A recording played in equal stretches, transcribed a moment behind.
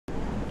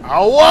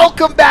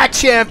Welcome back,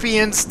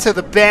 champions, to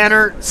the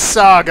Banner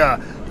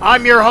Saga.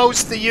 I'm your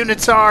host, the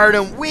Unitard,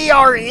 and we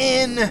are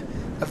in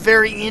a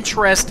very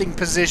interesting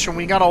position.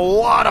 We got a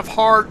lot of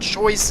hard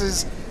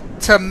choices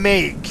to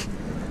make.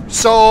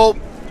 So,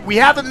 we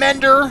have a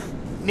mender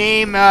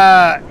named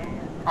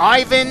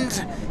Ivan,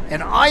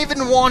 and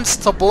Ivan wants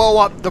to blow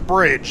up the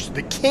bridge.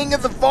 The king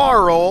of the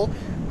Varl,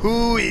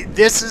 who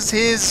this is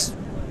his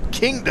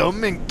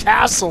kingdom and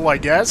castle, I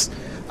guess,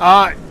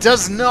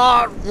 does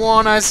not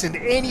want us in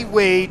any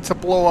way to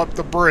blow up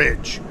the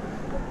bridge.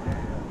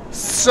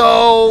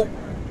 So,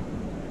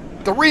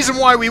 the reason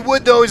why we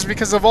would, though, is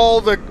because of all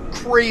the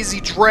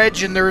crazy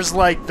dredge, and there's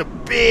like the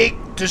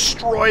big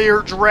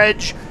destroyer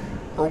dredge,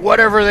 or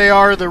whatever they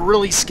are, the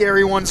really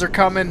scary ones are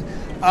coming.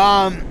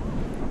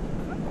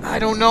 I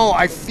don't know,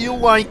 I feel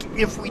like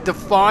if we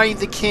defy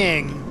the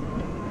king,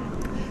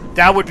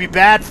 that would be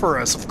bad for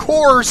us. Of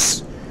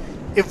course,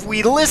 if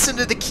we listen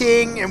to the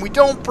king and we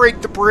don't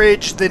break the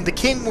bridge, then the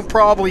king will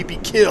probably be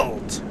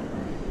killed.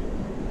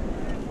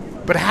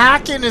 But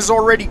Hakken is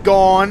already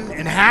gone,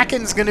 and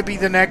Hakken's going to be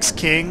the next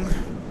king.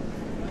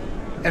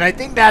 And I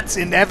think that's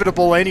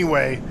inevitable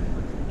anyway.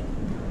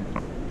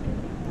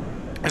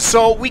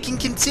 So we can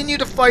continue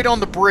to fight on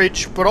the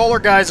bridge, but all our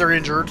guys are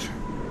injured.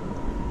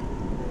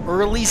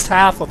 Or at least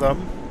half of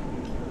them.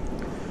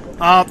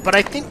 But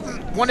I think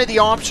one of the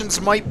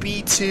options might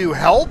be to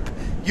help.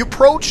 You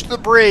approach the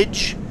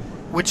bridge,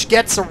 which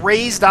gets a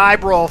raised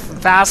eyebrow from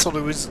Fassel,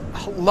 who is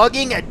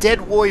lugging a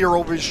dead warrior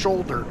over his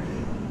shoulder.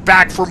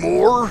 Back for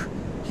more,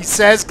 he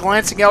says,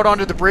 glancing out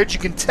onto the bridge. You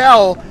can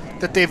tell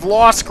that they've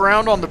lost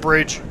ground on the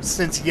bridge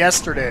since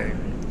yesterday.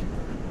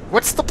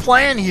 What's the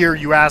plan here,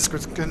 you ask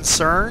with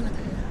concern.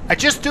 I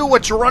just do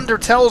what your under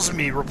tells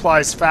me,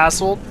 replies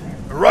Fassel.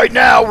 Right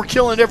now, we're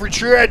killing every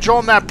dredge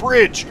on that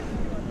bridge.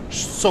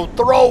 So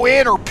throw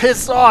in or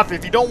piss off.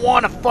 If you don't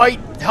want to fight,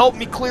 help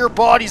me clear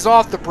bodies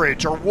off the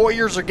bridge. Our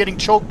warriors are getting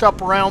choked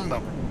up around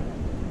them.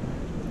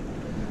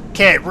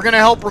 Okay, we're going to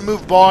help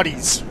remove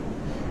bodies.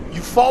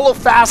 You follow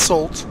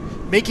Fasselt,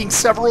 making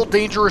several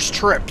dangerous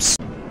trips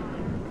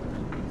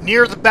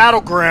near the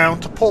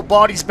battleground to pull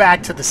bodies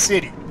back to the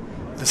city.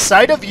 The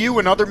sight of you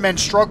and other men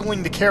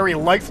struggling to carry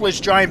lifeless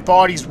giant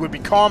bodies would be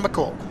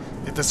comical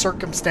if the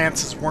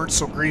circumstances weren't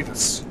so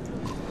grievous.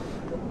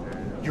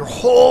 Your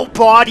whole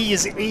body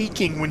is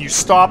aching when you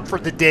stop for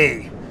the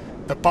day.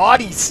 The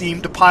bodies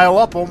seem to pile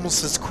up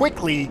almost as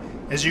quickly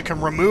as you can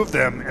remove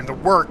them, and the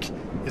work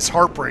is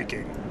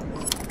heartbreaking.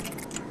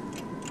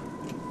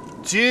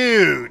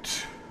 Dude.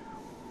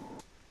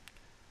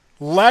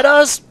 Let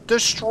us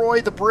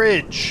destroy the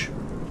bridge.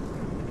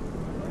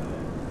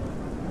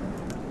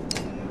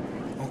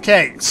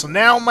 Okay, so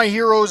now my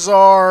heroes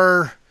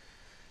are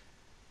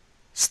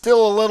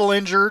still a little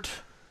injured.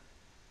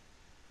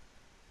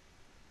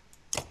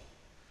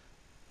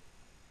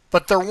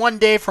 But they're one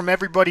day from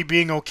everybody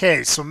being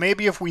okay. So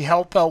maybe if we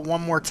help out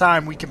one more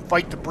time, we can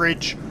fight the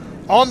bridge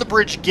on the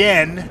bridge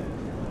again.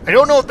 I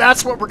don't know if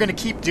that's what we're going to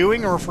keep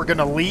doing or if we're going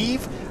to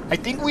leave. I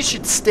think we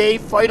should stay,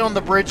 fight on the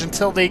bridge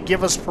until they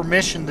give us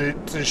permission to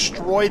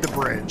destroy the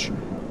bridge.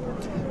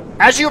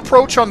 As you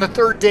approach on the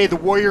third day, the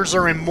warriors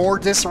are in more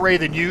disarray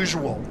than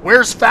usual.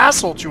 Where's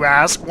Fasselt, you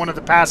ask, one of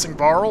the passing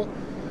Varl.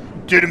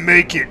 Didn't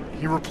make it,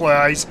 he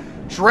replies.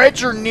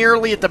 Dredge are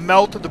nearly at the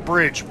mouth of the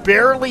bridge,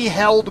 barely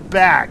held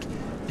back.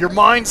 Your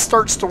mind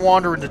starts to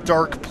wander into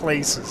dark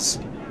places.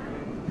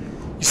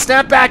 You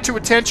snap back to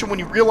attention when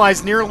you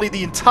realize nearly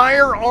the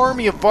entire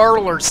army of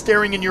Varl are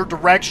staring in your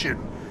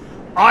direction.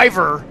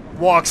 Ivor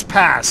walks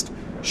past,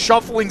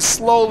 shuffling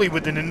slowly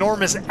with an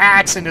enormous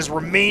axe in his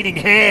remaining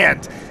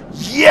hand.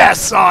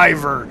 Yes,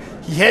 Ivor!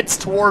 He heads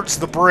towards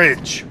the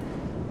bridge.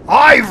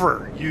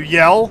 Ivor! You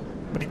yell,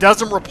 but he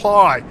doesn't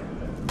reply,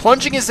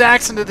 plunging his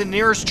axe into the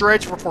nearest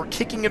dredge before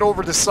kicking it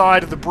over the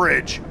side of the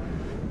bridge.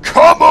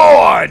 Come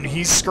on!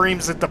 He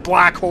screams at the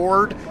Black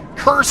Horde.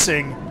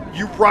 Cursing,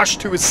 you rush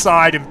to his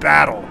side in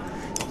battle.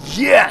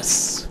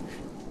 Yes!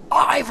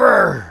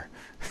 Ivor!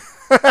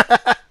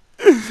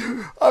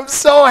 I'm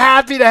so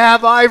happy to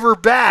have Ivor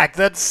back.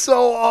 That's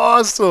so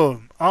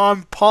awesome.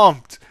 I'm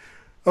pumped.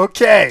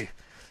 Okay,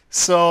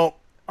 so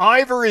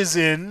Ivor is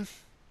in.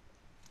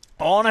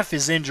 Onif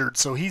is injured,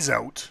 so he's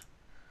out.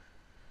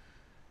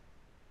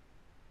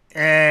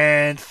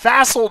 And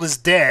Fasselt is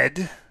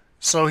dead,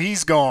 so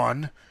he's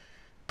gone.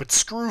 But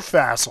screw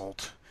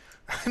Fasselt.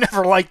 I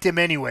never liked him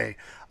anyway.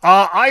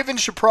 Ivan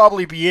should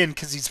probably be in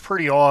because he's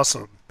pretty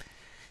awesome.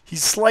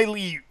 He's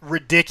slightly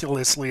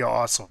ridiculously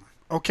awesome.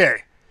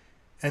 Okay.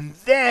 And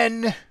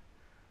then,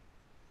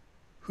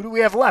 who do we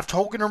have left?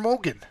 Hogan or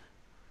Mogan?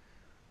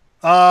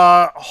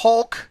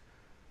 Hulk.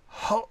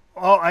 Oh,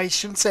 I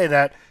shouldn't say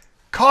that.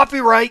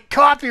 Copyright.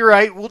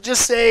 We'll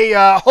just say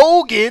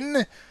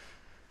Hogan,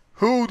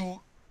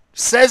 who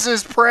says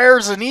his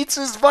prayers and eats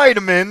his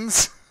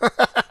vitamins.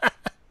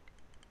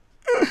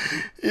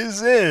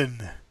 Is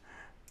in.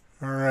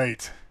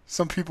 Alright.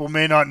 Some people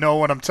may not know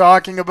what I'm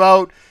talking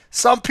about.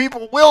 Some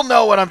people will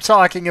know what I'm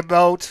talking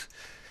about.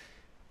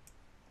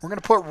 We're going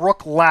to put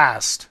Rook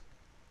last.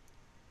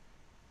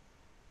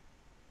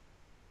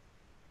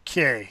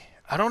 Okay.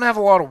 I don't have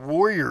a lot of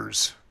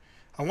warriors.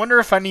 I wonder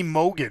if I need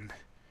Mogan.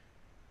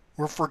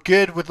 Or if we're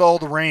good with all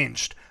the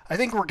ranged. I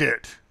think we're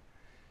good.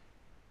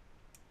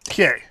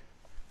 Okay.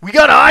 We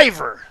got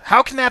Ivor.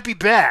 How can that be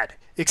bad?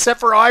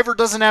 Except for Ivor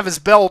doesn't have his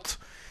belt,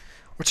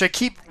 which I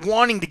keep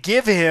wanting to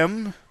give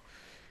him.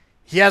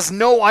 He has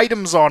no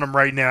items on him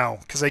right now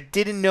because I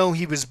didn't know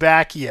he was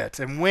back yet.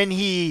 And when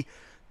he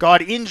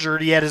got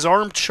injured, he had his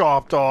arm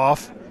chopped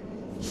off.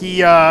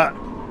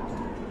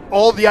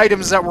 All the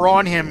items that were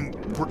on him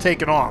were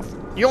taken off.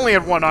 He only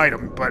had one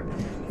item, but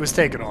it was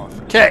taken off.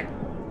 Okay.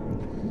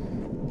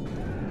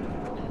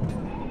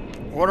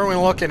 What are we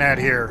looking at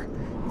here?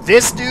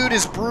 This dude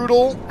is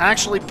brutal.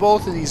 Actually,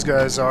 both of these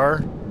guys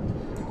are.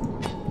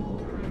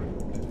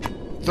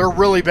 They're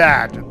really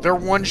bad. They're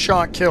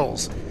one-shot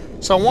kills.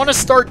 So I want to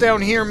start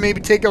down here and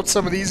maybe take out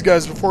some of these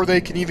guys before they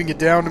can even get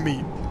down to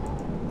me.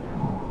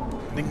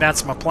 I think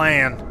that's my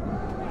plan.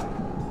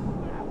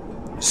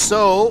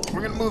 So,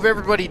 we're going to move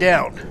everybody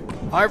down.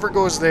 Ivor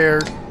goes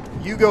there.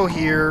 You go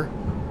here.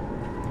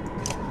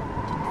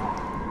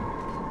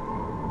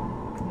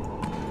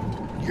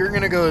 You're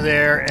going to go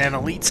there, and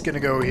Elite's going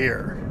to go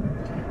here.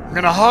 We're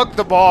going to hug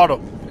the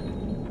bottom.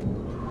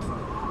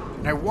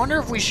 And I wonder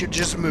if we should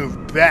just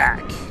move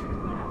back.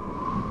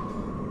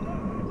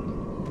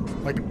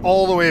 Like,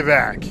 all the way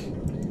back.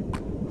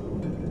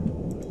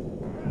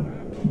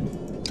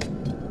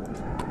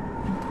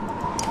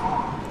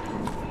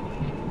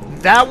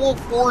 That will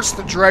force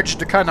the dredge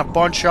to kind of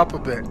bunch up a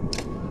bit.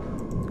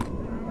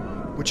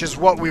 Which is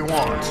what we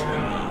want.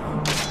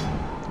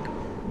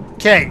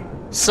 Okay,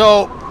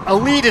 so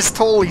Elite is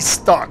totally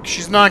stuck.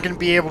 She's not going to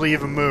be able to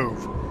even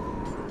move.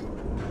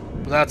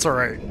 But that's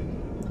alright.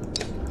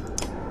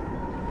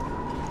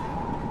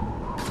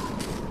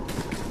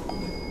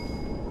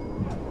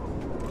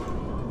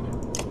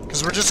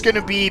 Because we're just going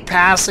to be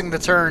passing the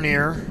turn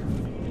here.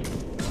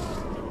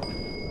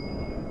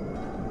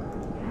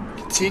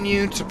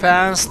 Continue to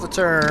pass the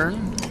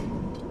turn.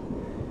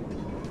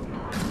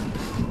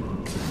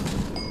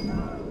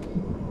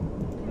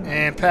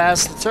 And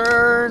pass the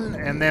turn.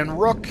 And then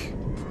Rook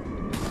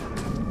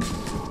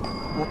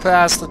will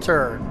pass the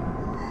turn.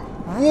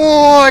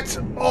 What?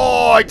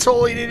 Oh, I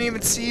totally didn't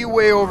even see you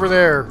way over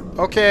there.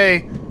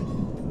 Okay.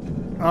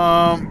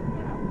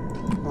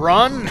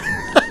 Run?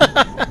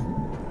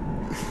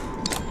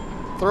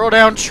 Throw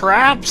down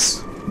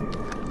traps?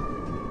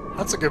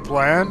 That's a good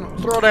plan.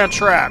 Throw down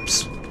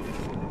traps.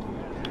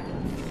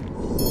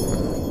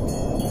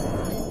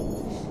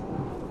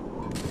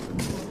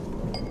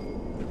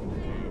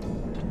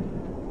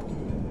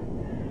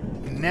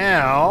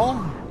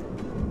 Now,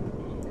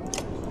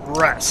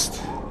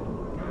 rest.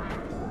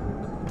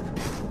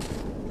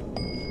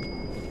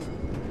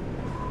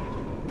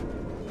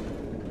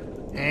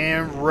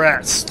 And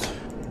rest.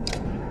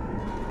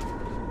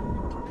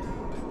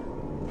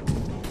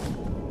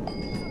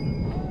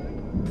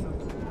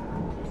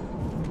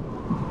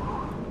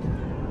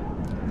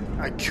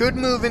 I could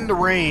move into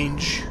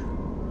range.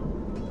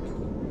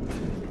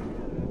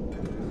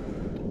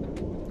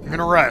 I'm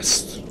gonna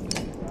rest.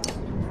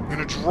 I'm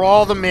gonna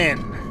draw them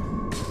in.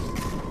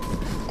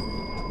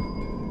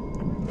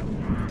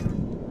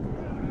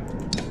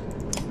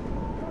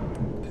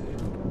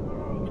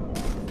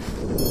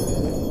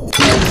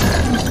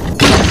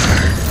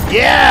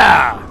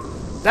 Yeah!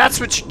 That's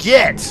what you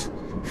get!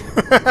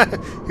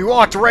 He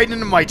walked right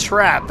into my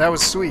trap. That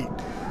was sweet.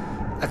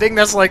 I think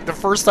that's like the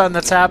first time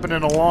that's happened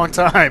in a long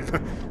time.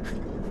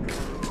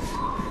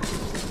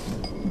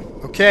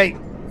 Okay.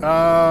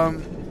 I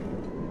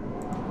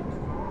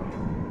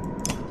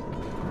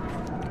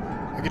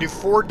can do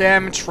 4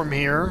 damage from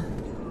here.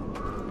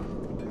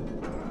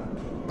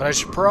 But I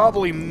should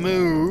probably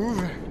move.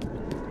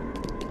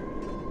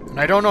 And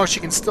I don't know if she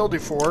can still do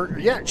 4.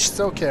 Yeah, she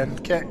still can.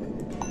 Okay.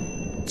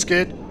 It's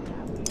good.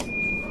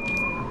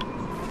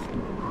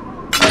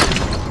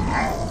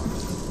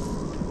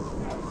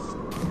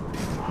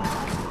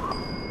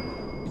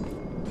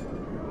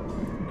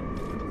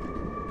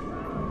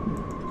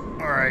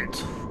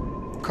 Alright.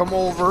 Come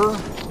over.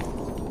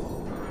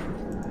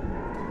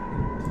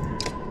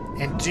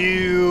 And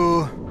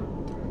do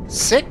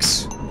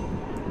 6,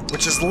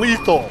 which is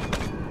lethal.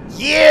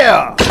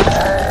 Yeah!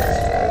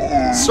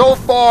 So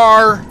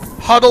far,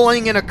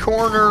 huddling in a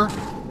corner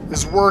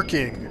is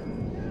working.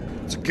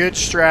 It's a good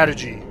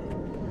strategy.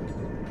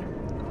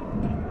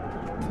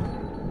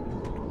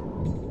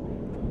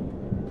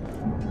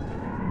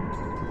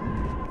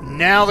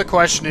 Now the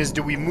question is,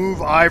 do we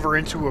move Ivor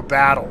into a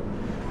battle?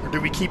 Or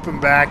do we keep him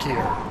back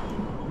here?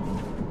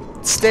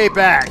 Stay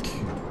back.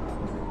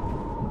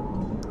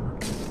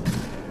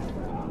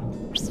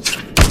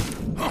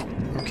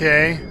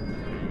 Okay.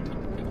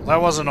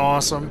 That wasn't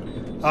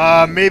awesome.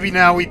 Maybe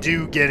now we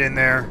do get in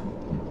there.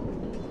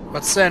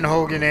 Let's send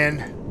Hogan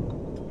in.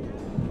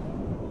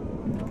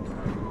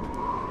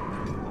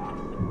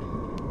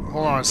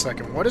 Hold on a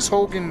second. What is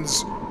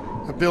Hogan's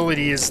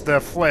ability? Is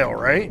the flail,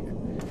 right?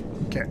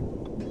 Okay.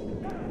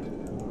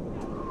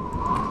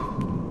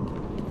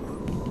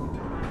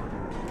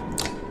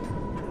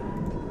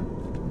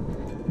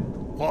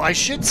 Well, I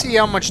should see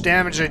how much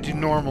damage I do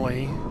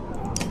normally.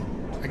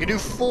 I can do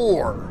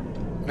 4.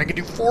 And I can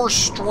do 4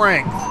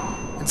 strength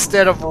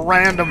instead of a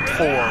random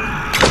 4.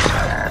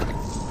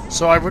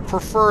 So I would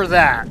prefer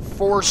that.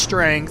 4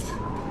 strength.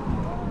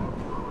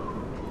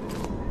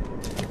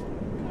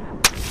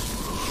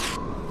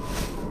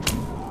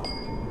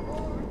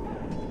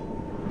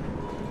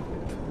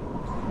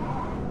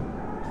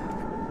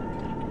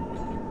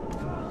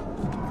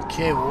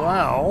 Okay,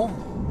 well...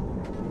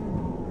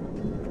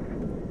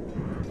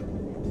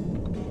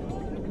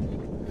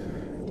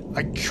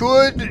 I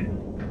could...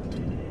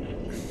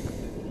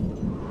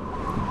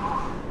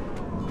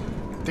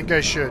 I think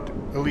I should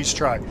at least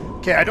try.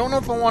 Okay, I don't know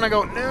if I want to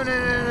go...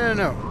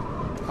 No.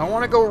 I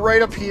want to go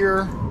right up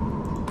here.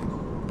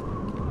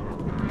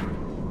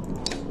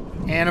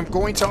 And I'm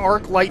going to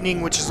Arc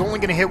Lightning, which is only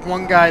going to hit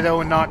 1 guy,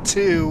 though, and not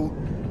 2.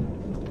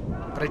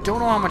 But I don't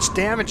know how much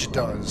damage it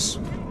does.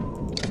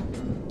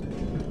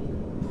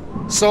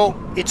 So,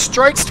 it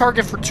strikes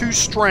target for 2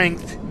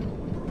 strength.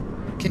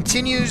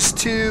 Continues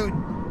to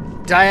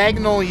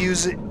diagonal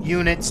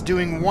units,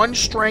 doing 1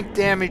 strength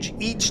damage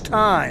each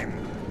time.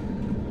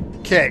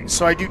 Okay,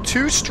 so I do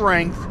 2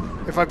 strength.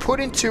 If I put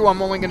in 2,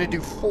 I'm only going to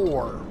do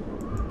 4.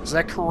 Is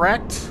that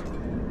correct?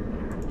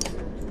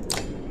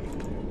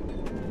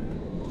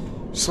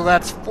 So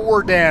that's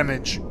 4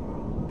 damage.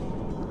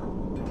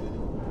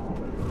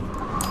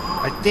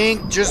 I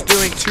think just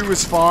doing 2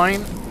 is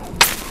fine.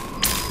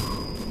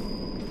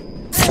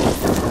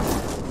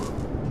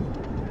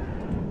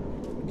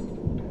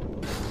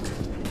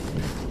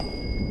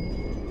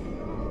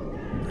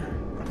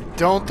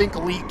 I don't think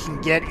Elite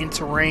can get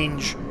into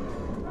range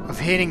of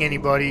hitting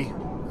anybody.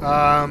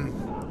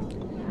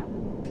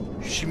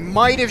 She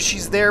might if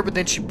she's there, but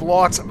then she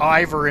blocks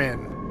Ivor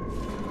in.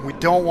 We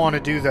don't want to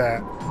do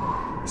that.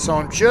 So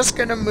I'm just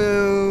gonna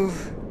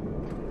move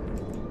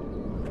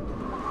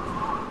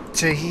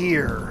to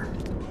here.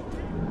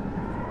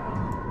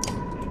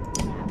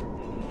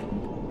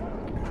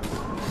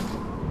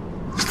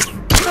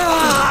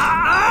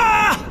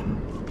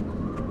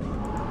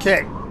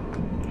 Okay.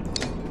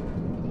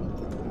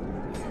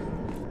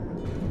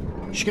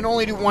 She can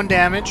only do 1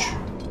 damage.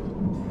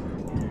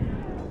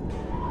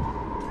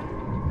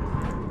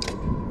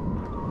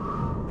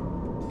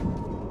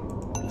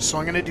 So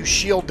I'm gonna do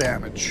shield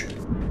damage.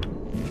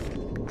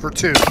 For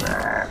 2.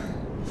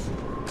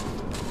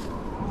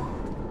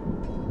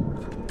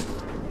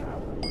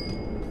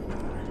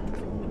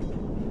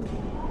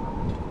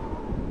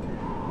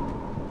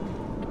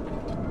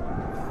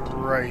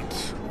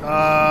 Right.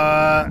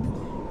 I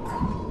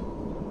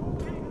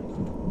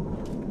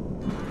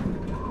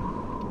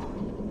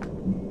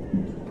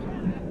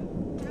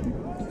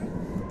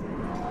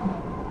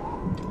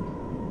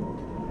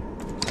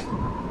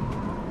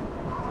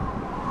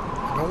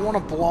don't want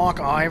to block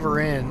Ivor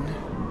in.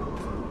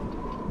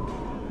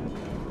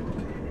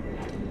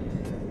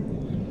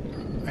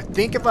 I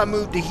think if I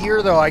move to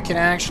here, though, I can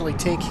actually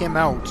take him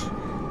out.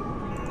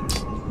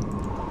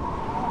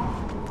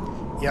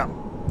 Yeah.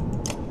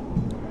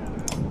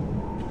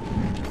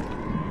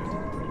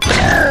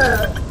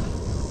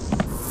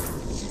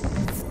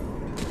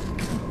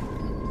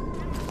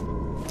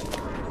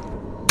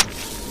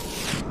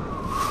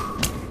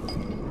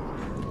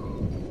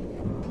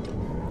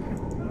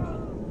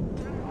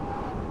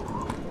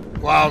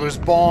 Wow, there's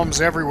bombs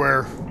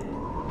everywhere.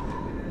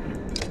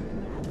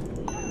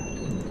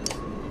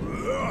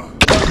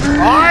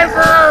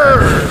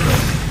 Ivor!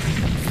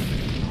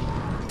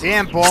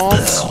 Damn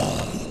bombs.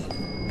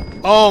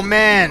 Oh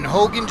man,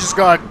 Hogan just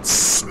got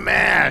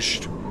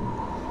smashed.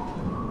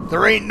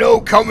 There ain't no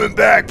coming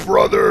back,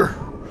 brother.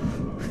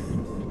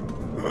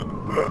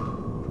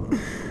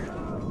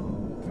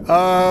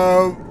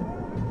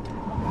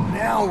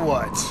 Now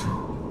what?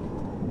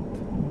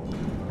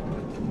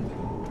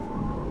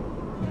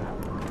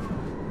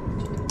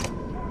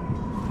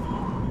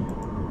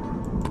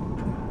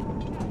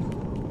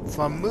 If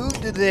I move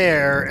to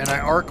there and I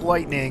Arc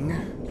Lightning,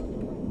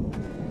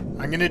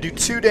 I'm going to do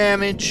 2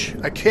 damage.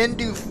 I can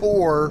do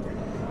 4,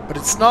 but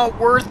it's not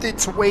worth it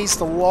to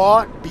waste a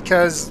lot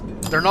because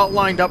they're not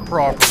lined up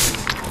properly.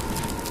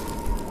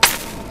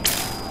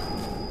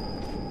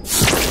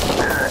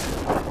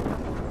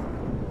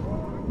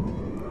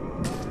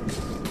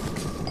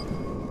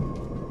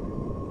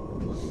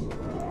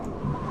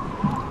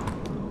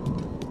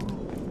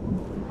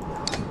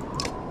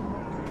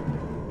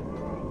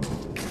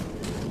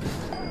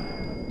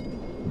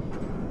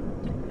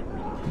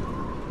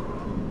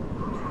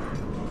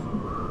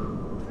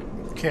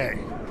 Okay.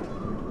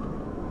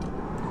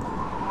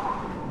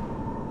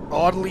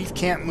 Oddleaf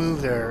can't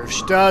move there. If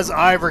she does,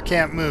 Ivor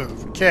can't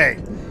move. Okay.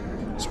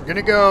 So we're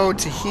gonna go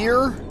to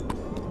here.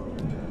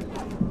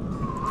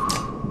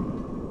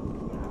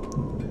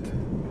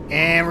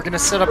 And we're gonna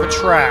set up a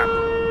trap.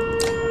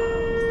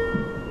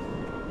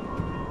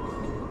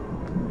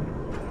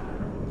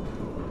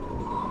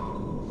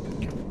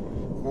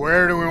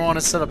 Where do we want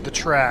to set up the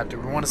trap? Do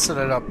we want to set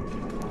it up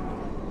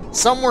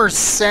somewhere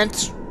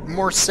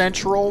more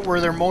central,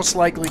 where they're most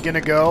likely gonna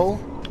go?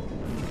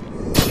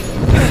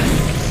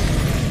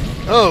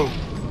 Oh!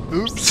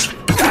 Oops.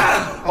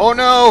 Oh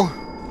no!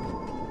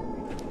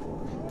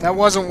 That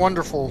wasn't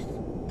wonderful.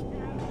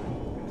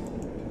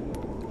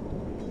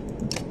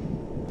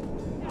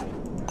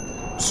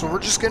 So we're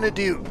just gonna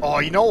do... Oh,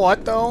 you know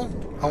what though?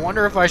 I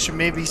wonder if I should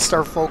maybe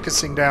start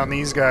focusing down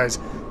these guys,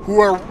 who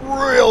are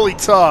really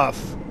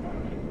tough.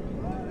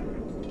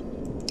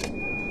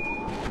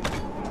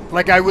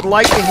 Like, I would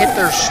like to hit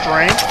their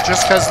strength,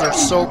 just because they're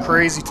so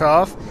crazy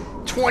tough.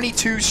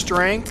 22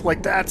 strength?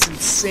 Like, that's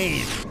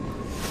insane.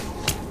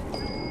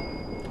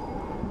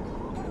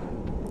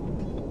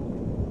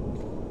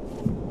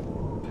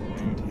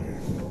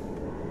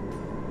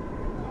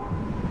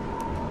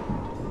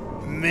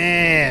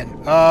 Man,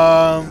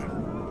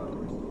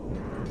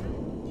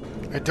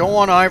 I don't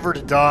want Ivor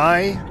to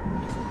die.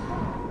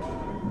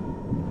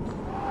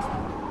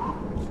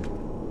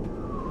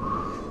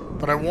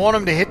 But I want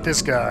him to hit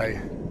this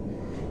guy.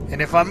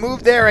 And if I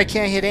move there, I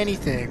can't hit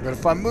anything. But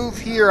if I move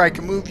here, I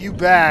can move you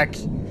back.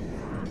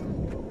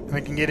 And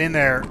I can get in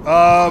there.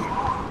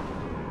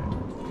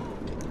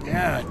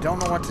 Yeah, I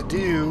don't know what to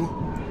do.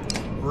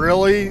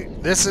 Really?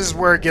 This is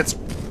where it gets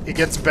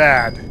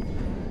bad.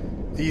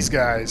 These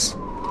guys.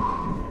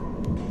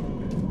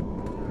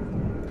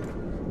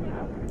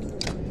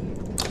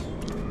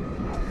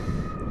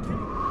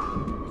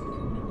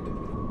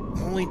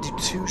 Only do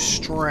 2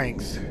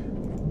 strength.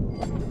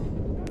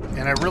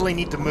 And I really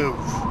need to move.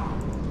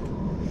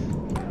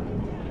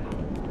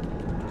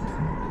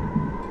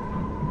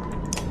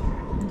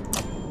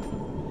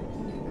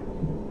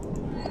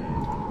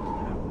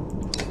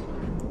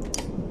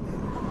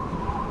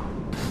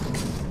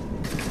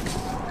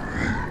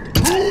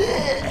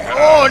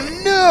 Oh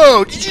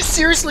no! Did you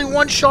seriously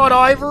one-shot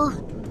Ivor?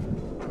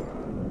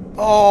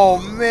 Oh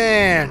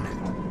man.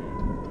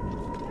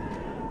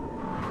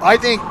 I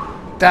think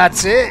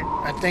that's it.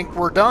 I think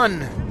we're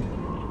done.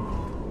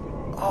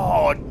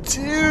 Oh,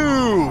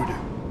 dude!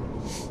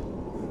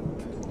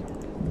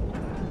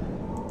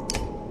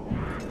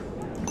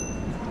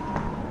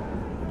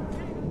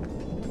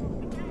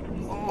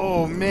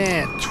 Oh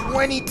man,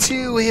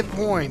 22 hit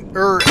point,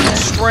 or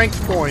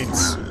strength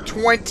points.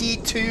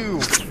 22.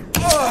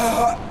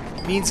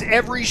 Means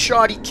every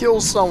shot he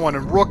kills someone,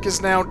 and Rook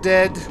is now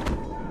dead.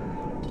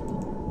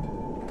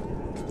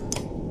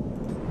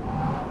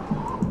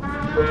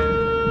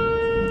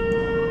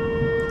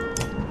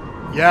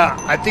 Yeah,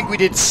 I think we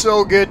did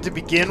so good to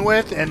begin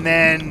with, and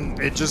then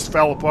it just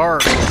fell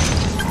apart.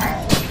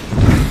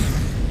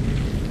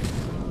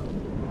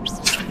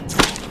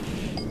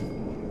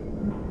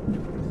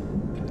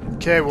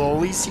 Okay, well,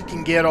 at least he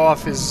can get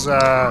off his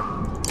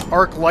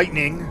arc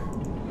lightning.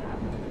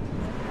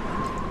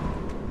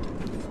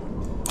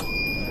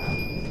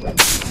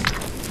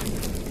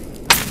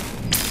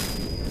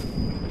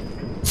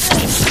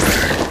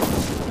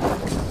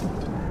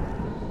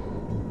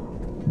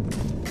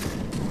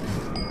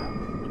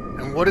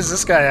 What is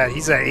this guy at?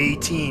 He's at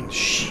 18.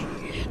 Shit.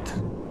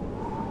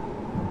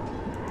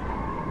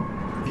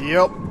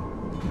 Yep.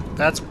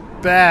 That's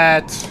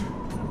bad.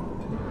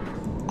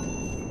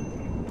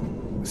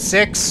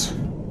 6.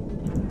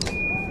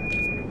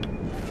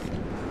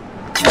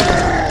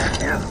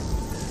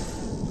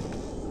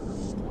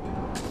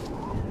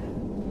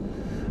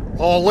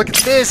 Oh, look at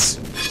this.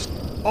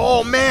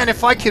 Oh, man,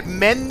 if I could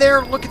mend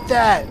there, look at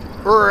that.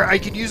 Or I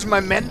could use my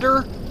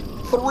mender.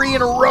 3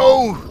 in a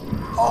row.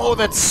 Oh,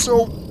 that's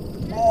so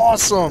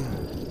awesome.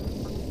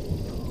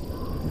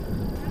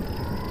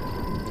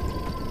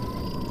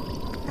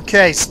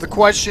 Okay, so the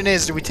question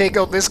is, do we take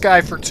out this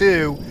guy for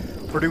 2,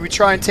 or do we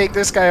try and take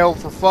this guy out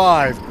for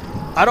 5?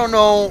 I don't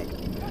know.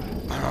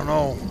 I don't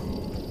know.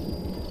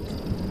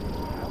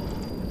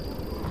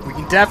 We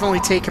can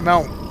definitely take him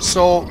out.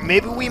 So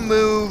maybe we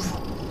move.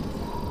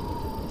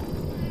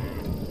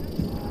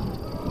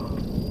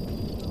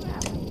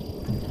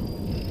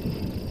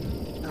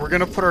 We're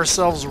gonna put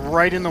ourselves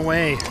right in the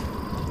way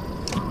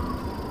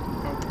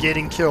of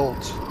getting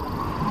killed.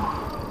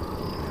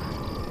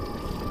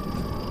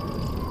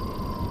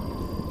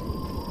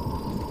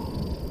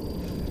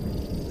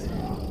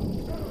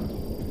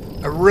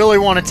 I really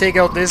want to take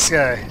out this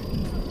guy,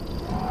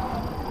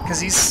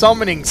 because he's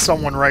summoning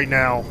someone right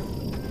now.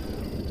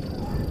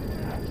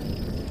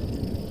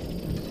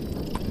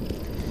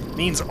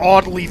 Means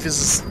Oddleaf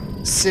is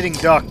a sitting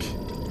duck.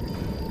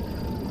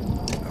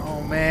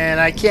 Oh man,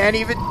 I can't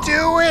even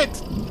do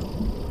it!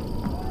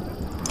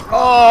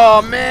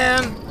 Oh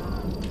man!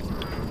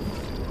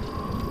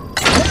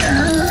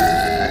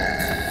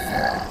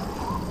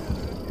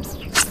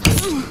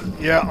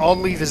 Yeah,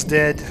 Oddleaf is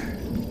dead.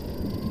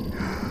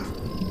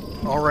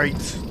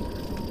 Alright.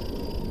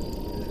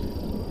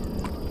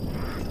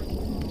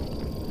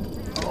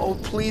 Oh,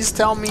 please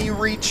tell me you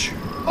reach.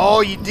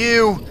 Oh, you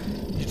do.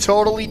 You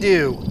totally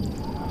do.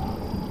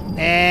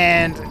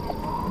 And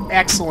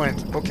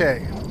excellent.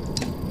 Okay.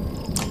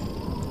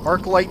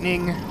 Arc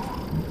Lightning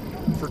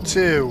for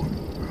 2.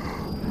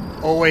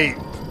 Oh, wait.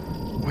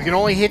 We can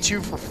only hit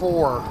you for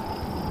 4.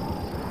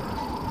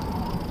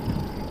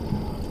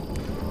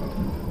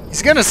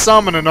 He's gonna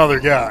summon another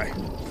guy.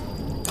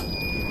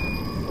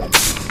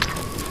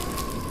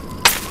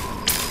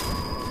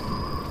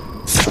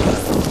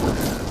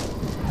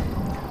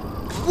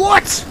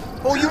 What?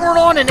 Oh, you weren't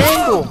on an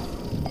angle.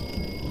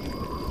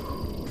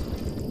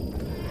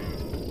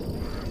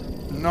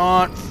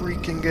 Not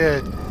freaking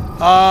good.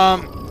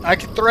 I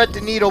could thread the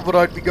needle, but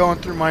I'd be going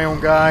through my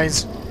own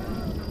guys.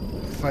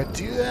 If I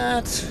do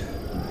that...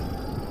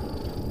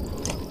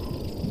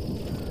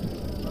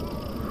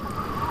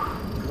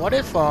 What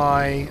if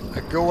I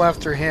go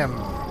after him?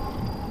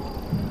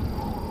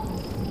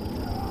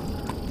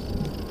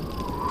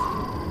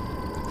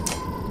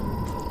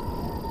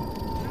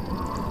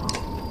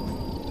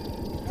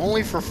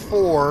 Only for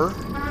 4.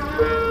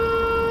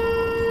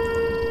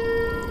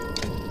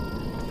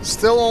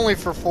 Still only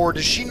for 4.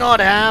 Does she not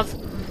have...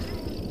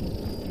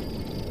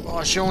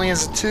 Oh, she only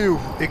has a 2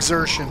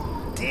 exertion.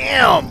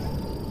 Damn!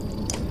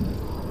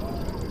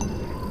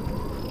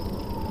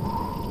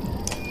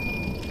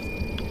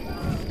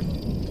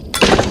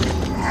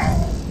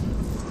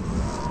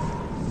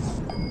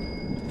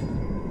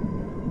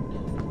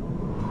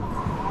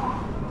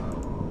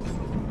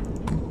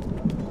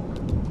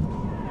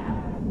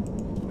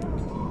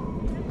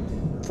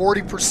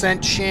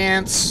 %40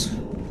 chance.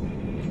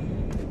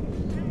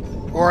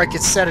 Or I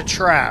could set a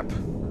trap.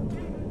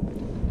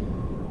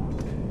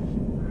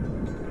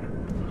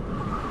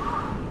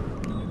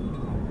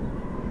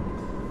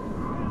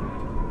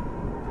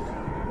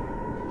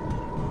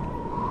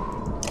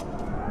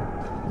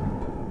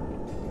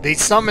 They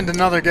summoned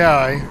another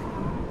guy.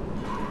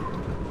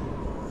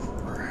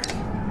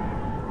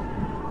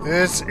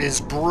 This is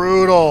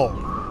brutal.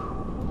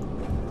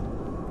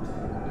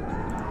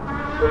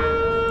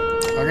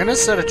 I'm gonna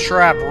set a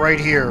trap right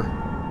here.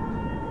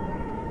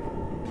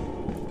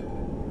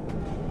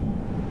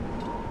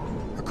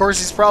 Of course,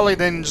 he's probably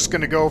then just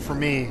gonna go for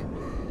me.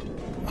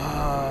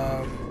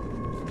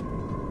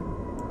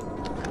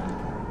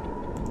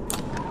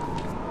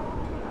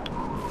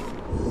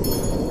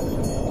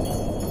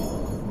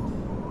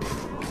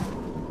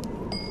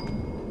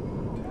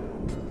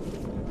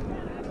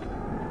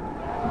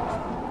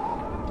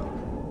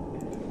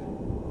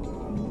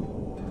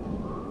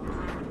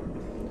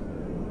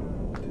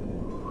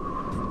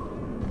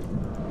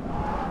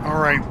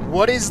 Alright,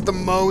 what is the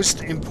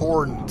most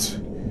important?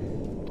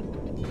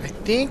 I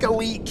think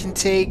Elite can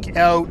take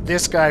out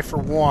this guy for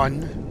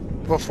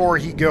 1 before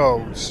he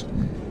goes.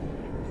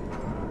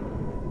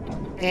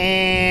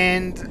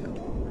 And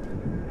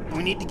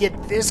we need to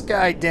get this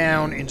guy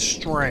down in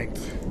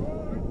strength.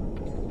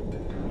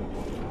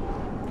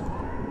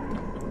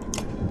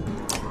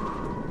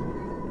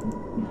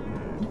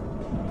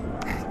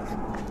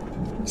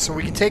 So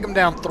we can take him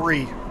down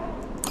 3.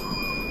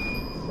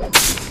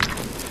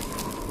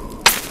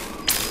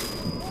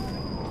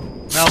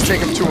 Now I'll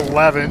take him to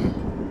 11.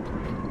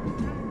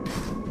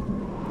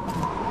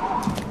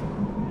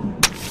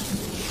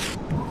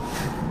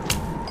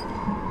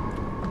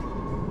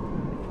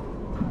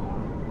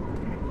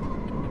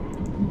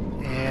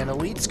 And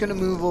Elite's gonna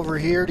move over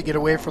here to get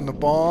away from the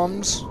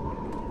bombs.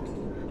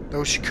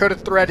 Though she could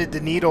have threaded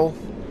the needle.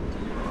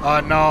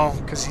 No,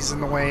 because he's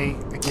in the way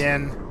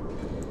again.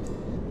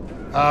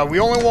 We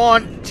only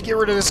want to get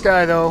rid of this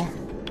guy, though.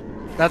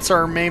 That's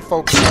our main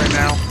focus right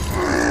now.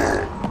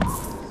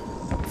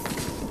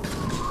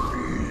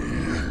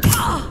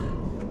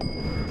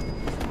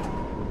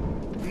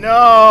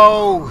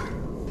 No!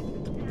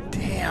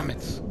 Damn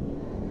it.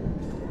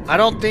 I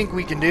don't think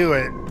we can do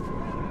it.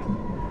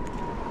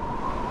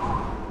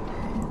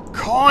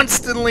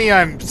 Constantly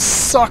I'm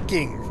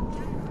sucking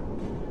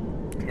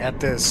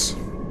at this.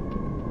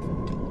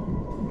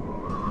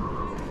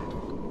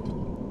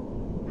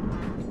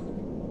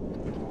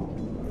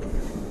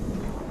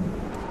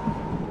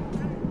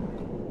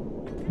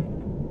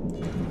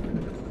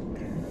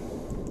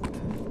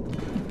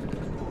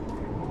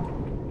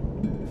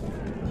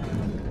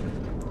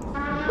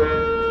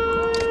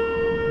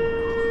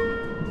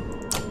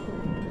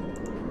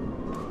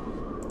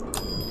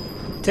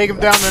 Take him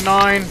down to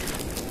 9.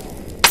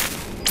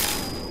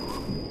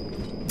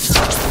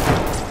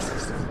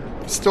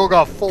 Still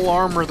got full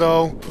armor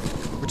though,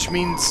 which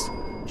means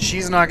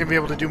she's not going to be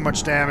able to do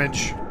much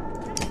damage.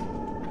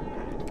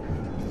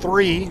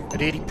 3 at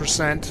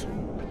 80%.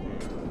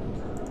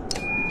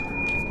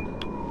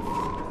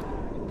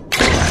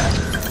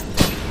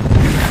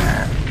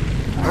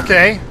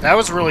 Okay, that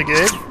was really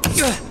good.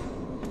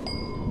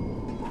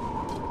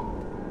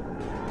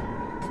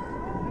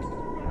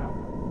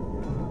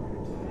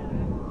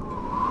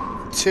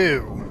 2.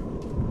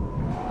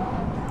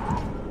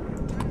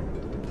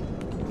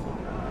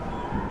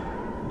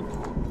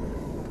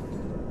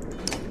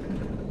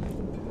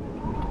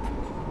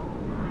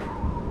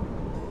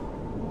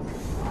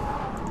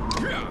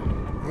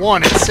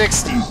 One at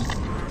 60.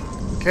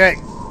 Okay.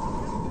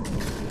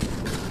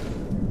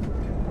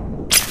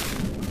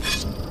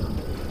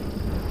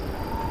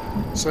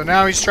 So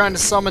now he's trying to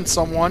summon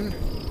someone.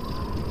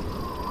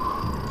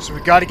 So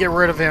we got to get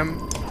rid of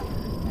him.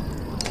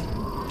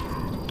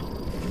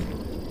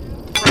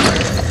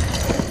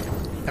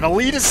 And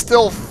Elite is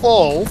still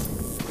full.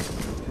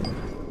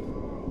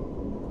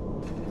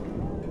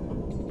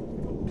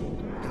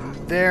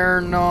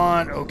 They're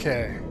not...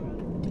 Okay.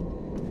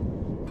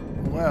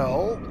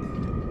 Well,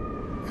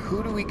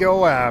 who do we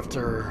go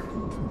after?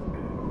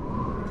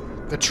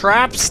 The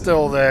trap's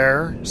still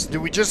there. So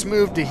do we just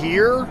move to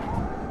here?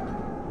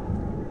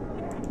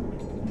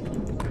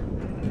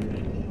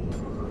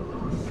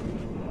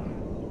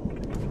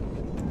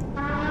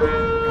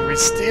 If we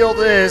steal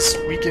this,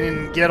 we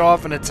can get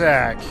off an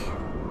attack.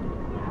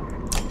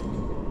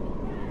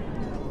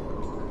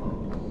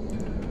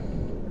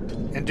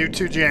 And do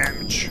 2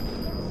 damage.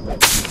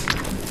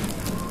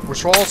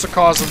 Which will also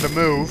cause them to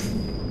move.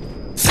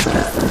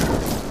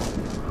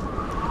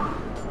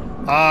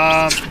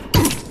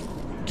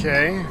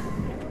 Okay.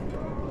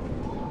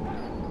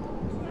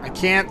 I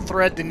can't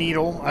thread the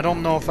needle. I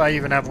don't know if I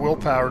even have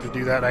willpower to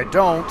do that. I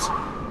don't.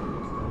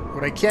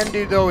 What I can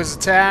do, though, is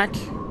attack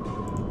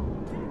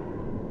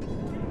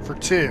for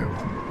 2.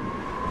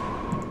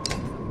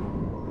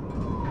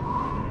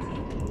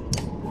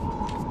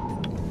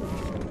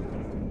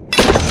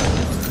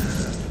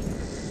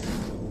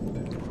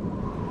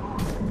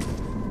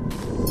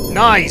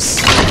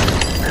 Nice!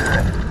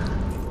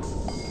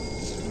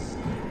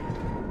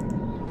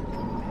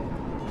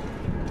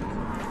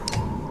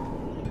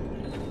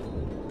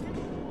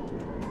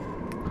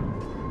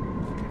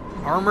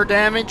 Armor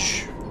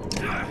damage?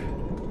 I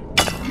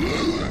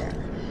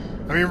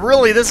mean,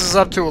 really, this is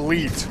up to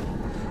elite.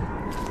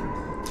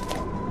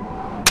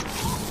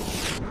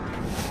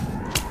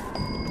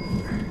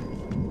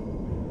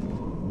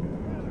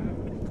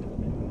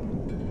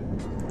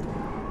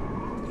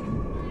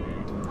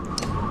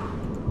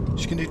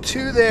 She can do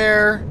 2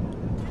 there.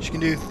 She can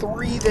do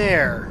 3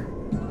 there.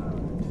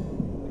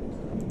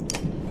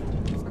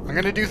 I'm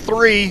gonna do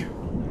 3.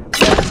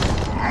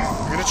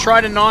 I'm gonna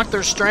try to knock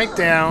their strength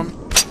down.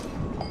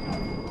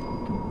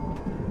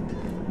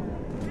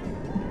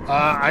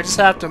 I just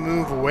have to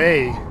move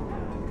away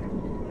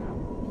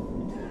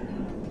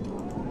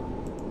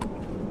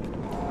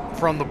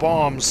from the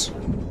bombs.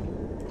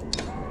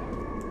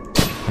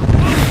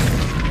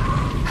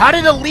 How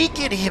did Elite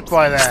get hit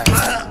by that?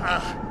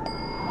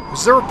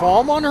 Was there a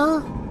bomb on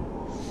her?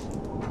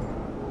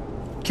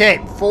 Okay,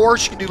 4,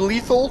 she can do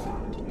lethal.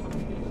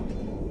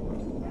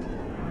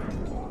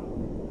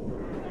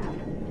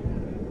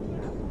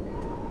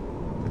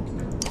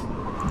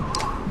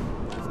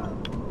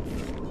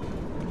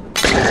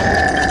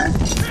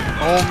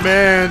 Oh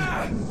man.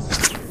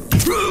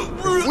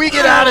 If we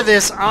get out of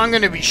this, I'm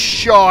gonna be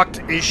shocked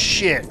as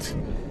shit.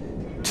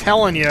 I'm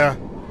telling ya.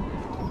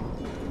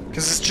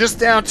 Because it's just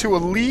down to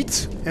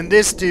Elite and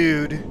this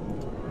dude.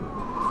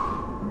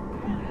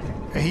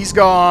 And he's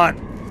got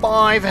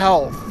 5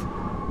 health.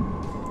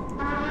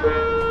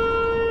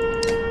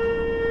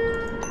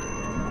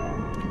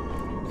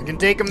 I can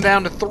take him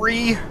down to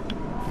 3.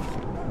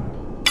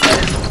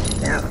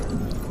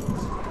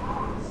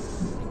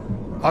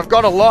 I've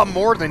got a lot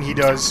more than he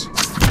does.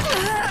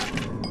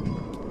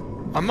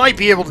 I might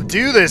be able to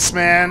do this,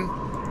 man.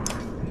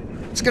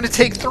 It's gonna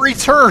take 3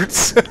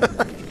 turns.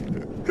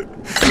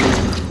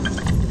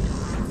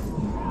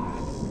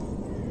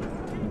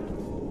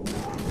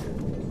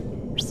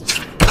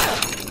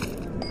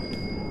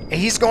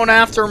 He's going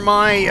after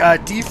my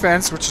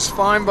defense, which is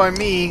fine by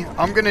me.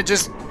 I'm gonna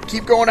just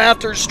keep going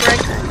after his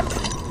strength.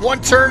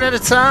 1 turn at a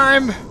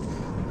time.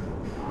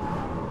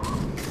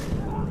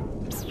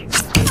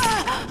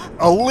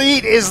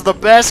 Elite is the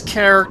best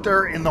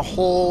character in the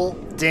whole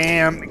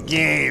damn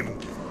game.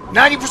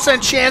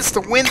 90% chance to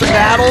win the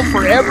battle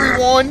for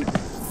everyone.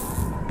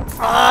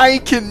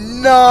 I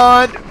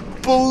cannot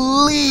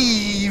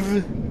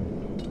believe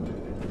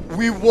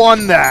we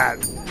won that.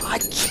 I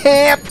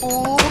can't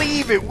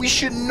believe it. We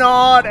should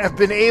not have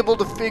been able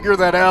to figure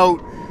that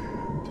out,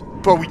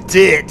 but we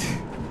did.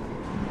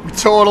 We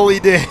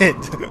totally did.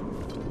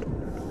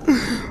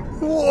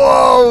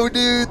 Whoa,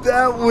 dude,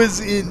 that was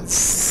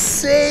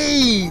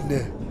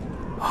insane.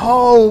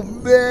 Oh,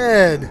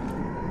 man.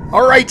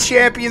 Alright,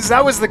 champions,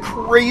 that was the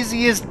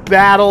craziest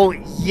battle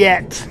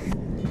yet.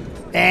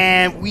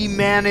 And we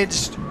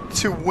managed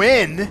to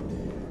win,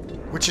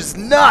 which is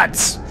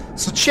nuts.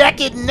 So check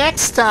it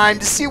next time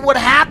to see what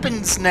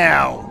happens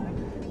now.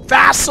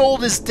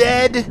 Fasold is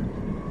dead.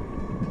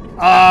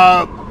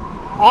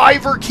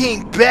 Ivor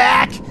came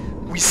back.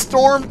 We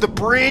stormed the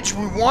bridge.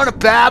 We won a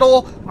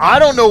battle. I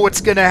don't know what's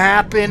going to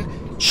happen.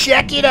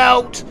 Check it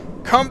out.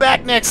 Come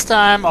back next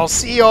time. I'll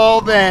see you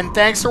all then.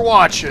 Thanks for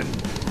watching.